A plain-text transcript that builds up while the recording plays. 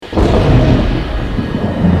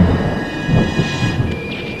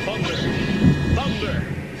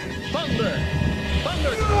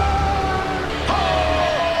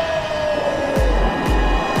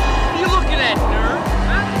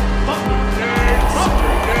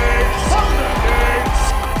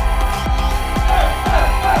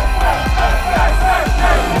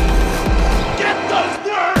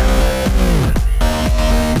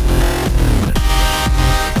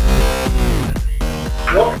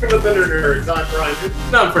welcome to Thunder Nerds. I'm Brian.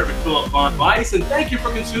 And I'm Frederick Philip Von Weiss, and thank you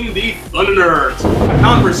for consuming the Thunder Nerds, a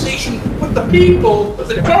conversation with the people, with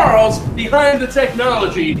the Charles behind the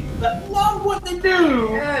technology that love what they do.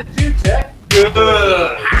 Yeah, do tech.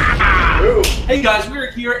 Good. Hey guys, we're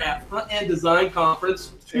here at Front End Design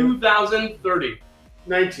Conference 2030.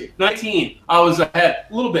 19. I was ahead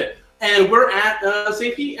a little bit. And we're at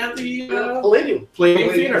St. Pete at the Palladium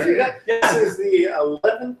Theater. Yeah. This is the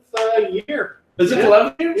 11th year. Is it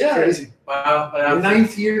 11 years? Yeah. Crazy. Wow. The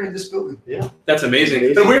 9th year in this building. Yeah. That's amazing.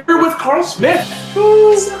 Amazing. And we're here with Carl Smith.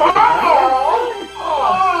 Carl!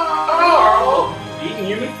 Eating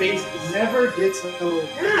human faces. Never gets old.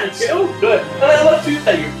 Yeah, it's so good. And I love too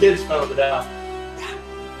that your kids found it out.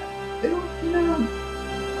 They don't,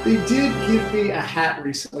 they did give me a hat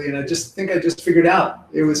recently, and I just figured out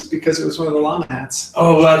it was because it was one of the llama hats.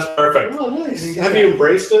 Oh, that's perfect. Oh, nice. Have you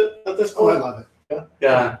embraced it at this Oh, I point? love it.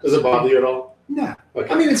 Yeah. Does it bother you at all? No.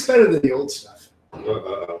 Okay. I mean, it's better than the old stuff.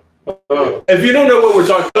 If you don't know what we're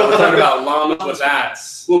talking about, we're talking about llamas with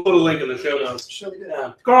hats. We'll put a link in the show notes. Show me that.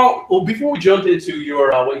 Yeah. Carl, well, before we jump into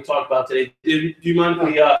your what you talked about today, do you mind if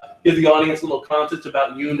we give the audience a little context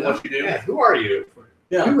about you and what you do? Yeah, who are you?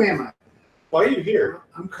 Yeah. Who am I? Why are you here?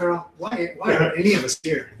 I'm Carl. Why are any of us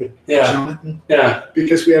here? Yeah. Jonathan? Yeah.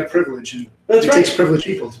 Because we have privilege, and That's it right. takes privileged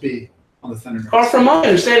people to be on the Thunder Nerds. Carl, from my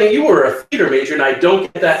understanding, you were a theater major, and I don't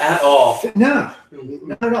get that at all. No,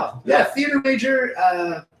 not at all. Yeah, theater major.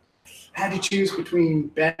 Had to choose between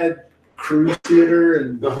bad cruise theater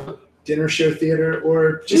and dinner show theater,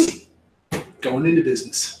 or just going into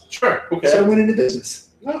business. Sure. Okay. So I went into business.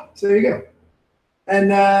 Oh. So there you go.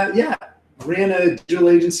 And ran a digital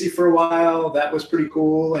agency for a while. That was pretty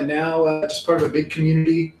cool. And now just part of a big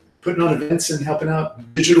community, putting on events and helping out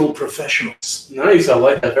digital professionals. Nice. I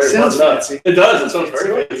like that very Sounds much. fancy. It does. It sounds very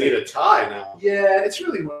You fancy. need a tie now. Yeah, it's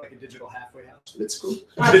really more like a digital halfway house, but it's cool.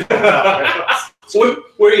 So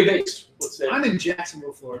where are you based? What's that? I'm in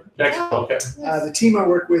Jacksonville, Florida. Jacksonville. Okay. The team I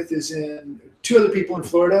work with is in 2 other people in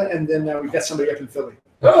Florida, and then we've got somebody up in Philly.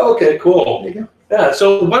 Oh, okay. Cool. There you go. Yeah.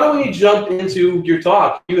 So why don't we jump into your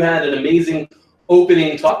talk? You had an amazing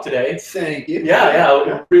opening talk today. Thank you.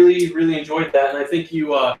 Yeah. Really enjoyed that, and I think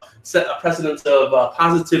you set a precedence of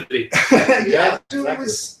positivity. Yeah. So exactly.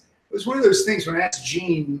 it was one of those things when I asked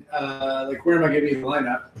Gene, where am I going to be in the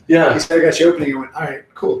lineup? Yeah. He said, I got you opening. I went, all right,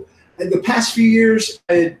 cool. And the past few years,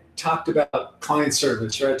 I had talked about client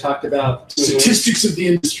service, or I talked about statistics of the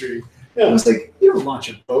industry. Yeah. I was like, you don't launch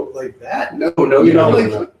a boat like that. No. You know, no, like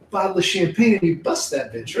no. a bottle of champagne and you bust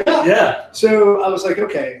that bitch, right? Yeah. So I was like,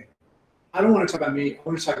 okay, I don't want to talk about me. I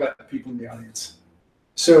want to talk about the people in the audience.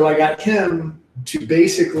 So I got him to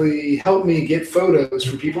basically help me get photos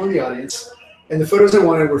from people in the audience. And the photos I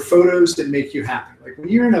wanted were photos that make you happy. Like when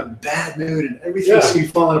you're in a bad mood and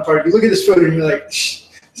everything's falling apart, you look at this photo and you're like, shh,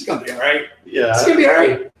 it's going to be all right. Yeah. It's going to be all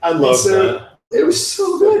right. I love that. It was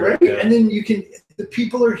so good, right? Yeah. And then the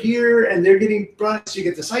people are here and they're getting brought, so you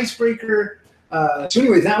get this icebreaker. So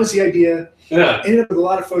anyway, that was the idea. Yeah. Ended up with a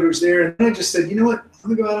lot of photos there. And then I just said, you know what?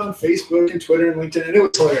 I'm going to go out on Facebook and Twitter and LinkedIn. And it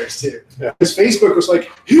was hilarious too. Yeah. Because Facebook was like,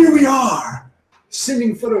 here we are,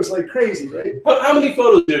 sending photos like crazy, right? How many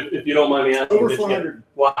photos, if you don't mind me asking? Over did you get? 400.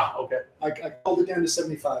 Wow. Okay. I called it down to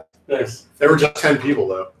 75. Nice. There were just 10 people,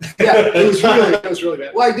 though. Yeah, it was really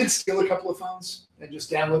bad. Well, I did steal a couple of phones and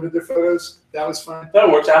just downloaded their photos. That was fun. That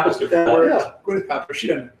works. Happens to That people. worked. Yeah. Gwyneth Paltrow, she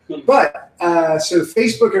doesn't know. Hmm. But so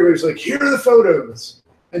Facebook, everybody was like, here are the photos.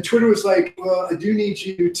 And Twitter was like, well, I do need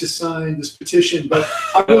you to sign this petition, but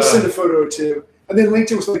I will send a photo or two. And then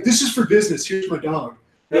LinkedIn was like, this is for business. Here's my dog.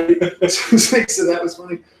 Right? So it was like, so that was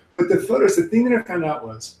funny. But the photos, the thing that I found out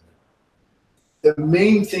was the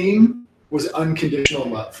main theme was unconditional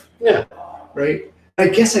love. Yeah. Right? I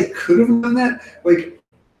guess I could have done that,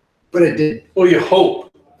 but I didn't. Well, you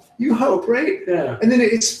hope. You hope, right? Yeah. And then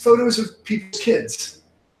it's photos of people's kids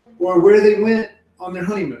or where they went on their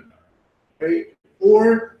honeymoon, right?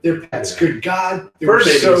 Or their pets. Yeah. Good God, there Fur were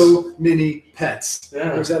babies. so many pets.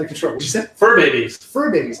 Yeah. It was out of control. What you said? Fur babies.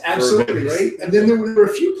 Fur babies, absolutely, babies. right? And then there were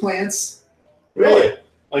a few plants. Really?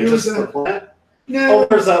 Like It was just the plant? No, Oh,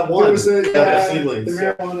 there's that one. there was the seedlings.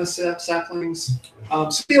 marijuana saplings.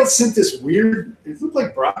 Somebody else sent this weird, it looked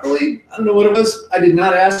like broccoli. I don't know what it was. I did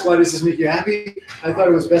not ask, why does this make you happy? I thought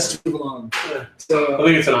it was best to move along. Yeah. I So,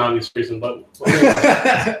 think it's an obvious reason, but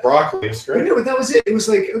Broccoli is but great. no, but that was it. It was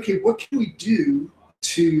like, okay, what can we do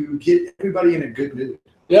to get everybody in a good mood,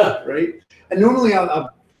 yeah. right? And normally I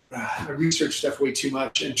research stuff way too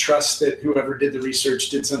much and trust that whoever did the research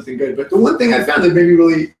did something good. But the one thing I found that made me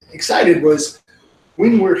really excited was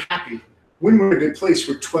when we're happy, when we're in a good place,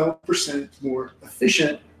 we're 12% more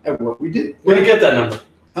efficient at what we do. Where do you get that number?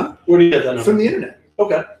 Huh? Where do you get that number? From the internet.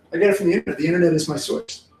 Okay. I got it from the internet. The internet is my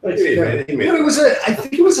source. Nice. I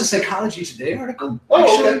think it was a Psychology Today article. Oh,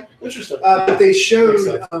 actually. okay. Interesting. But they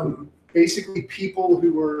showed basically people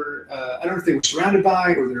who were, I don't know if they were surrounded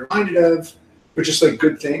by or they're reminded of, but just like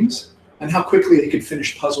good things, and how quickly they could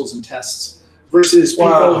finish puzzles and tests versus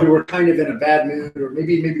people who were kind of in a bad mood, or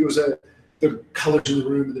maybe it was the colors in the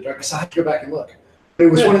room or the darkness. So I had to go back and look. But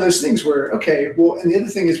it was one of those things where, okay, well, and the other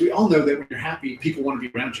thing is we all know that when you're happy, people want to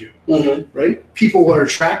be around you, right? People are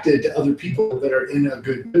attracted to other people that are in a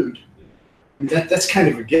good mood. And that's kind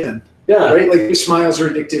of a given, right? Like smiles are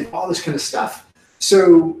addictive, all this kind of stuff.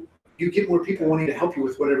 So you get more people wanting to help you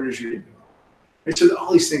with whatever it is you're doing. Right? So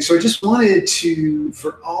all these things. So I just wanted to,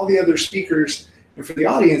 for all the other speakers and for the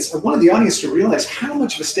audience, I wanted the audience to realize how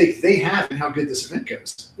much of a stake they have in how good this event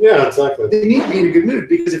goes. Yeah, exactly. They need to be in a good mood,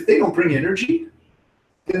 because if they don't bring energy,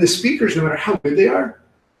 then the speakers, no matter how good they are,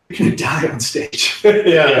 they're going to die on stage.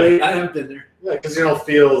 Yeah. Right? I have been there. Yeah, because you don't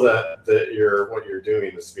feel that what you're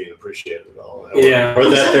doing is being appreciated at all. Yeah. Or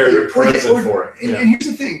that they're present for it. And here's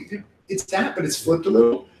the thing. It's that, but it's flipped a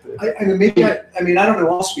little. I mean, I don't know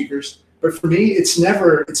all speakers, but for me, it's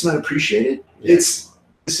not appreciated. Yeah. This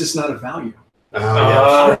is not a value.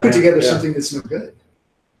 Yeah. Put together something that's no good,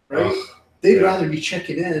 right? They'd rather be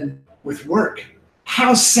checking in with work.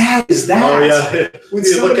 How sad is that? Oh yeah. When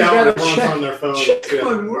you look somebody's out got to and check on their phone. check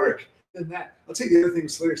on work than that. I'll tell you the other thing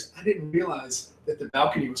was hilarious. I didn't realize that the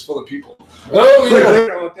balcony was full of people. Oh Like, yeah.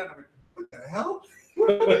 later I walked down, I'm like, what the hell?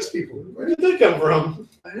 What are these people? Where did they come from?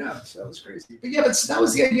 I know, so that was crazy. But yeah, that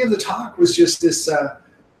was the idea of the talk, was just this, I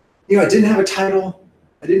didn't have a title.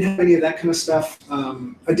 I didn't have any of that kind of stuff.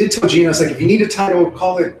 I did tell Gina, I was like, if you need a title,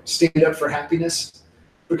 call it Stand Up for Happiness.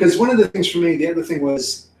 Because one of the things for me, the other thing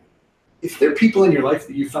was, if there are people in your life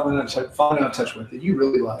that you've fallen out of touch with that you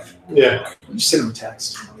really love, you send them a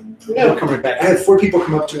text. They'll come right back. I had 4 people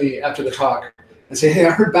come up to me after the talk and say, hey,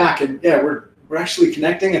 I heard back, and yeah, we're actually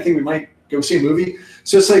connecting. I think we might go see a movie.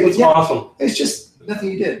 So it's like, Awesome. It's just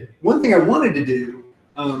nothing you did. One thing I wanted to do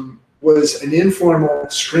was an informal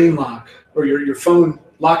screen lock, or your phone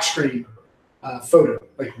lock screen photo.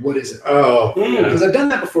 Like, what is it? Oh. Because I've done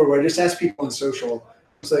that before, where I just ask people on social,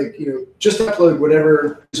 it's like, just upload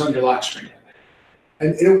whatever is on your lock screen.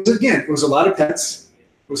 And it was a lot of pets.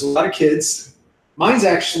 It was a lot of kids. Mine's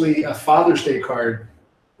actually a Father's Day card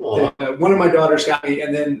that one of my daughters got me,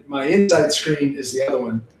 and then my inside screen is the other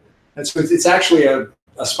one. And so it's actually a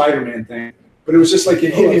Spider-Man thing. But it was just like,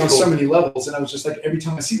 it hit me on so many levels, and I was just like, every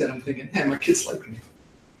time I see that, I'm thinking, man, my kids like me.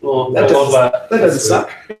 Well, That I love that. doesn't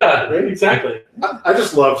suck. Yeah, right? Exactly. I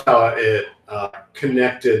just loved how it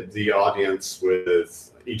connected the audience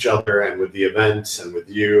with each other and with the event and with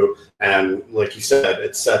you. And like you said,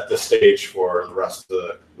 it set the stage for the rest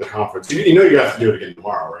of the conference. You have to do it again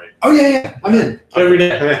tomorrow, right? Oh, yeah. I'm in. Every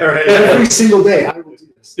day. Every single day, I will do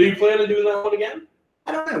this. Do you plan on doing that one again?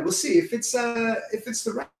 I don't know. We'll see if it's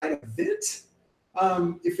the right event,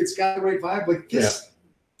 if it's got the right vibe. Like this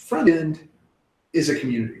front end is a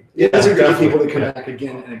community. It's a group of people that come back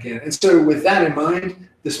again and again. And so with that in mind,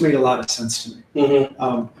 this made a lot of sense to me.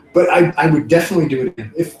 Mm-hmm. But I would definitely do it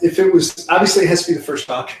again. If it was, obviously it has to be the first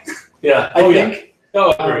talk. Yeah. I think.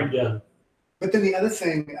 Oh, agreed. Yeah. But then the other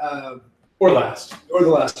thing, Or last. or the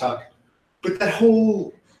last talk, but that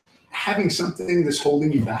whole having something that's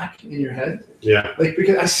holding you back in your head. Yeah. Like,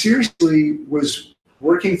 because I seriously was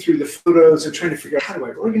working through the photos and trying to figure out, how do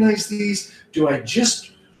I organize these? Do I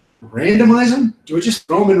just randomize them? Do I just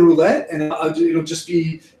throw them in roulette and it'll just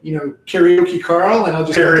be, karaoke Carl, and I'll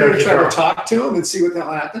just try to talk to him and see what the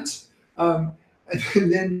hell happens? And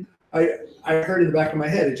then I heard in the back of my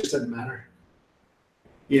head, it just doesn't matter.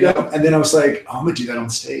 And then I was like, I'm going to do that on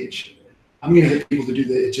stage. I'm going to get people to do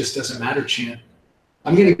the "it just doesn't matter" chant.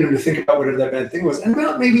 I'm going to get them to think about whatever that bad thing was. And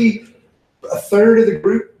about maybe a third of the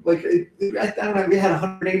group, like, I don't know, we had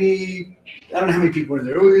 180, I don't know how many people were in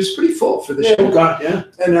there. It was pretty full for the show. Oh, God, yeah.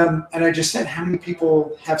 And I just said, how many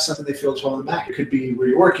people have something they feel is holding them back? It could be where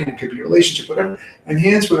you're working, it could be your relationship, whatever. And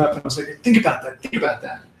hands went up, and I was like, think about that.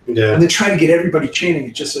 Yeah. And then try to get everybody chanting,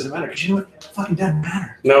 it just doesn't matter. Because you know what? It fucking doesn't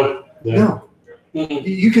matter. No. Yeah. No. Mm-hmm.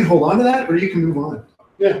 You can hold on to that, or you can move on.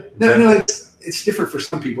 Yeah. No, it's different for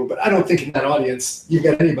some people, but I don't think in that audience you've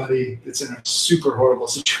got anybody that's in a super horrible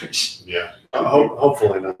situation. Yeah.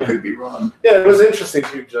 Hopefully not. I could be wrong. Yeah, it was interesting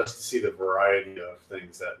too, just to see the variety of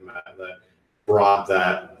things that brought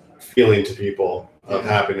that feeling to people of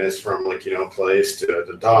happiness, from place to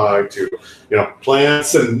the dog to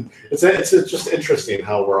plants, and it's just interesting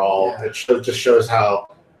how we're all. It just shows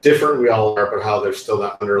how different we all are, but how there's still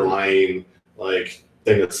that underlying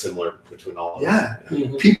thing that's similar between all of us. Yeah.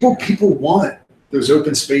 Mm-hmm. People want those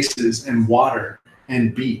open spaces and water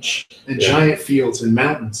and beach and giant fields and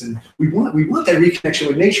mountains, and we want that reconnection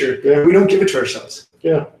with nature. Yeah. We don't give it to ourselves.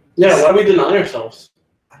 Yeah. Yeah. Why do we deny ourselves?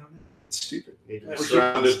 I don't know. It's stupid. We're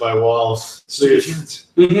surrounded by walls.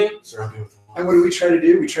 Mm-hmm. Surrounded with walls. And what do we try to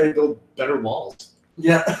do? We try to build better walls.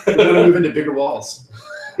 Yeah. We want to move into bigger walls.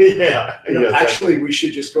 Actually, we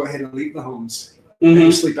should just go ahead and leave the homes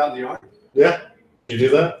and sleep out in the yard. Yeah. You do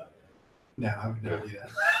that? No, I would never do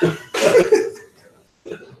that.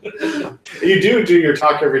 You do your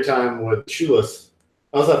talk every time with shoeless.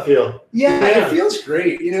 How's that feel? Yeah, it feels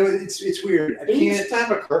great. It's weird. I can't just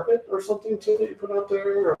have a carpet or something too that you put out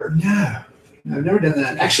there. Or? No, I've never done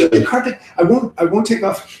that. Actually, the carpet. I won't take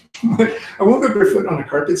off. I won't go barefoot on a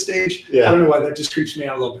carpet stage. Yeah. I don't know why that just creeps me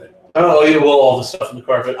out a little bit. Oh, you will all the stuff on the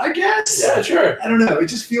carpet. I guess. Yeah, sure. I don't know. It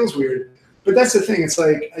just feels weird. But that's the thing. It's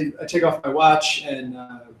like I take off my watch and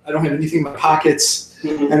I don't have anything in my pockets.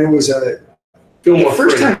 Mm-hmm. And it was the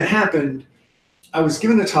first time it happened, I was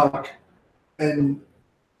giving a talk and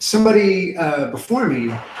somebody before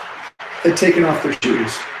me had taken off their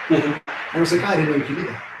shoes. Mm-hmm. I was like, I didn't know you could do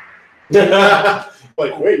that.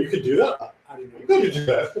 Like, wait, you could do that? I didn't know you could do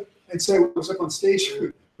that. And so I was up on stage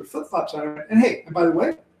with flip-flops on, and hey, and by the way,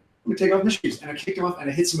 I'm going to take off my shoes. And I kicked them off, and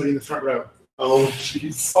I hit somebody in the front row. Oh,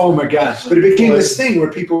 jeez. Oh, my gosh. But it became this thing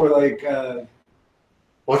where people were like...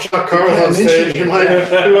 watch out, Carl on stage.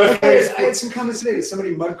 I had some comments today. Did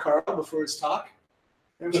somebody mud Carl before his talk?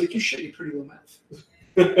 And I was like, you shut your pretty little mouth.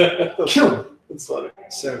 Kill him. That's funny.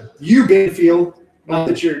 So, you, Banfield, not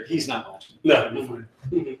that he's not watching. No.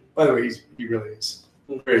 Mm-hmm. By the way, he really is.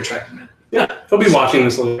 Very attractive man. Yeah, he'll be watching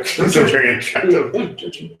this later. He's very attractive.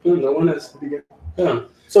 No one is. Yeah.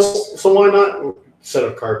 So why not set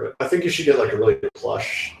up carpet? I think you should get like a really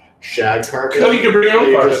plush shag carpet. Oh, you can bring your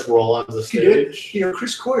own carpet. Just roll onto the stage.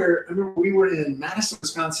 Chris Coyer, I remember we were in Madison,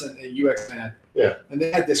 Wisconsin at UX Mad. Yeah. And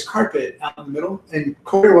they had this carpet out in the middle, and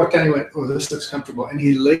Coyer walked down and he went, oh, this looks comfortable. And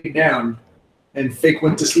he laid down and fake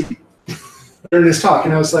went to sleep during his talk.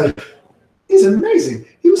 And I was like, he's amazing.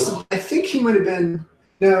 I think he might have been,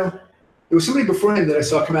 no, it was somebody before him that I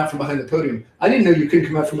saw come out from behind the podium. I didn't know you couldn't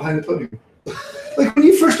come out from behind the podium. Like when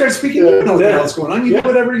you first started speaking, you didn't know what the hell's going on. You do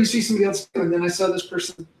whatever you see somebody else do. And then I saw this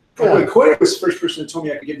person. Coyer was the first person that told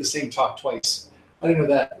me I could give the same talk twice. I didn't know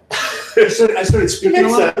that. I started speaking a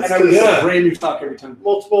lot, and I would get a brand new talk every time.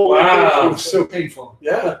 Multiple. Wow. It was so painful.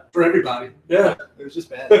 Yeah. For everybody. Yeah. It was just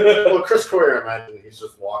bad. Well, Chris Coyer, I imagine he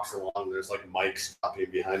just walks along. There's like mics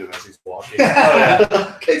stopping behind him as he's walking. There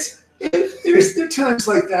are times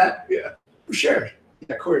like that. Yeah. For sure.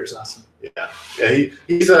 Yeah, Coyer's awesome. Yeah.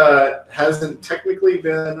 He's hasn't technically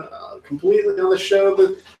been completely on the show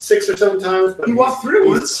the 6 or 7 times, but he walked through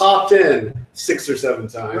once. He's popped in 6 or 7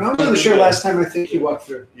 times. When I was on the show last time, I think he walked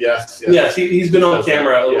through. Yes. He's been on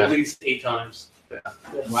camera at least 8 times. Yeah.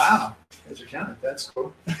 Wow. Those are counted. That's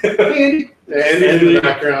cool. Hey, Andy. Andy in the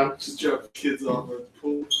background. Just drop kids off at the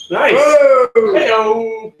pool. Nice. Whoa.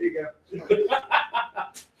 Hey-o. There you go.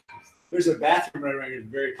 There's a bathroom right around here. It's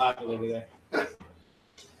very popular today.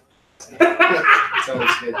 It's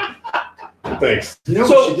always good. Thanks. You know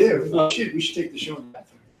what we should do? We should take the show in the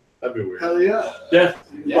bathroom. That'd be weird. Hell yeah. Yeah.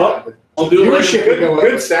 Well, I'll do it.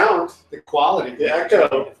 Good sound. The quality. The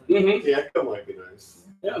echo. Mm-hmm. The echo might be nice.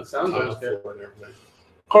 Yeah, it sounds good.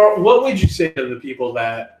 Carl, what would you say to the people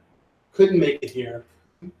that couldn't make it here,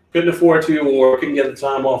 couldn't afford to, or couldn't get the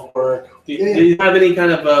time off work? Do you have any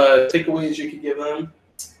kind of takeaways you could give them?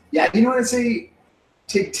 Yeah, you know what I'd say?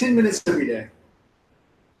 Take 10 minutes every day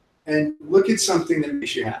and look at something that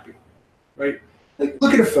makes you happy, right? Like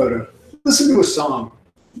look at a photo, listen to a song,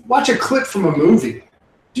 watch a clip from a movie,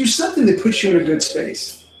 do something that puts you in a good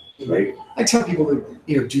space, right? I tell people to,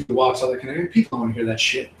 do the walks, all that kind of thing. People don't want to hear that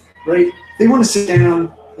shit, right? They want to sit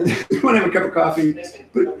down, they want to have a cup of coffee,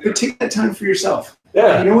 but take that time for yourself.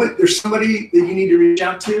 Yeah. You know what? There's somebody that you need to reach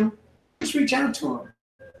out to. Just reach out to them.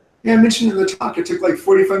 Yeah, I mentioned in the talk, it took like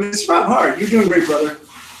 45 minutes. It's not hard. You're doing great, brother.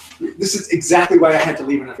 This is exactly why I had to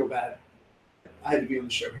leave and I feel bad. I had to be on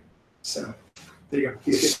the show. So, there you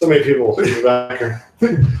go. So many people in the back.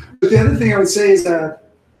 But the other thing I would say is,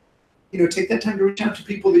 take that time to reach out to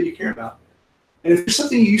people that you care about. And if there's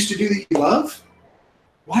something you used to do that you love,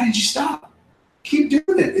 why did you stop? Keep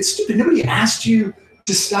doing it. It's stupid. Nobody asked you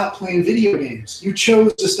to stop playing video games. You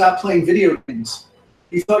chose to stop playing video games.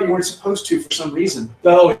 You thought you weren't supposed to for some reason.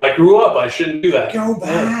 No, I grew up. I shouldn't do that. Go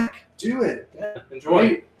back. Do it. Yeah, enjoy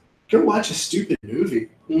it. Go watch a stupid movie.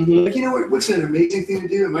 Mm-hmm. Like, you know what's an amazing thing to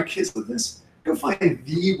do? And my kids love this. Go find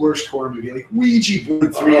the worst horror movie, like Ouija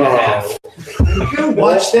Board 3.5. And go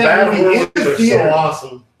watch that movie in the theater. So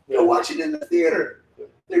awesome. Go watch it in the theater.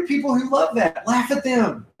 There are people who love that. Laugh at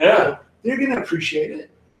them. Yeah. They're going to appreciate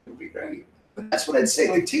it. It'll be great. But that's what I'd say.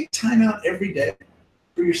 Like, take time out every day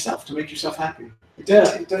for yourself to make yourself happy. Yeah.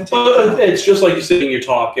 It's just like you said in your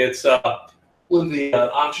talk. It's when the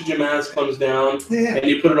oxygen mask comes down and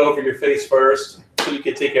you put it over your face first so you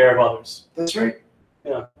can take care of others. That's right.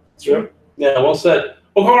 Yeah. That's right. Yeah, well said.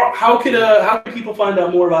 Well, Carl, how can people find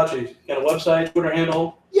out more about you? You got a website, Twitter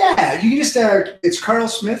handle? Yeah, you can just, it's Carl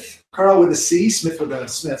Smith, Carl with a C, Smith with a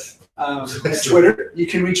Smith. At Twitter. You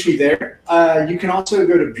can reach me there. You can also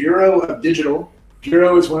go to Bureau of Digital.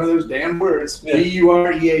 Bureau is one of those damn words.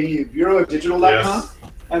 B-U-R-E-A-U. BureauofDigital.com. Yes.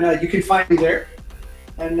 And you can find me there.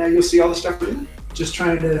 And you'll see all the stuff we're doing. Just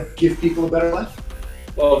trying to give people a better life.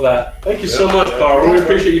 Love that. Thank you so much, Carl. We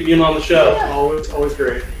appreciate you being on the show. Yeah. Always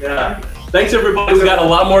great. Yeah. Thanks, everybody. We've got a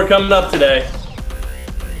lot more coming up today.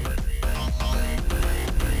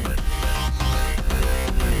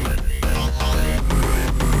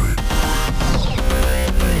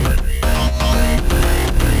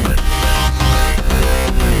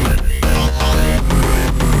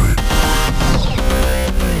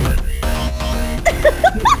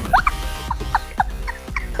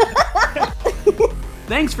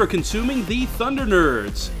 Thanks for consuming the Thunder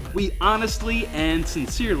Nerds. We honestly and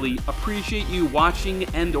sincerely appreciate you watching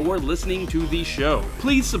and or listening to the show.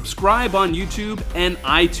 Please subscribe on YouTube and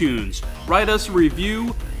iTunes. Write us a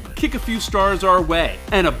review, kick a few stars our way.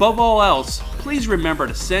 And above all else, please remember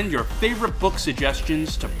to send your favorite book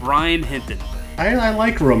suggestions to Brian Hinton. I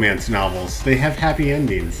like romance novels. They have happy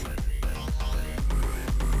endings.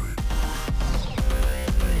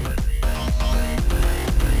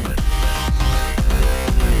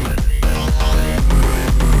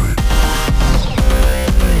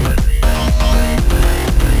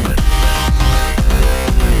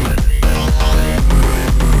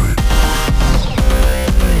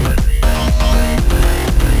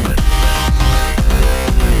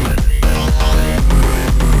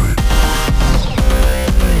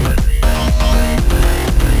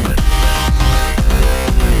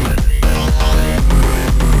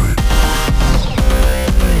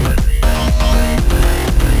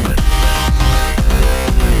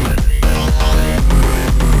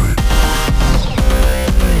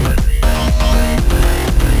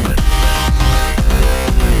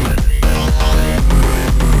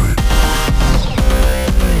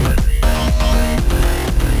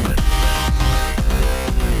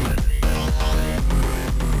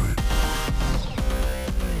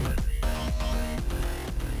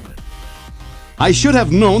 I should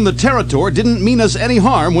have known the Territor didn't mean us any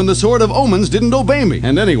harm when the Sword of Omens didn't obey me.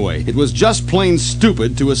 And anyway, it was just plain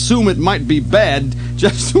stupid to assume it might be bad.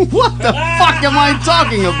 Just what the fuck am I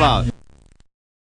talking about?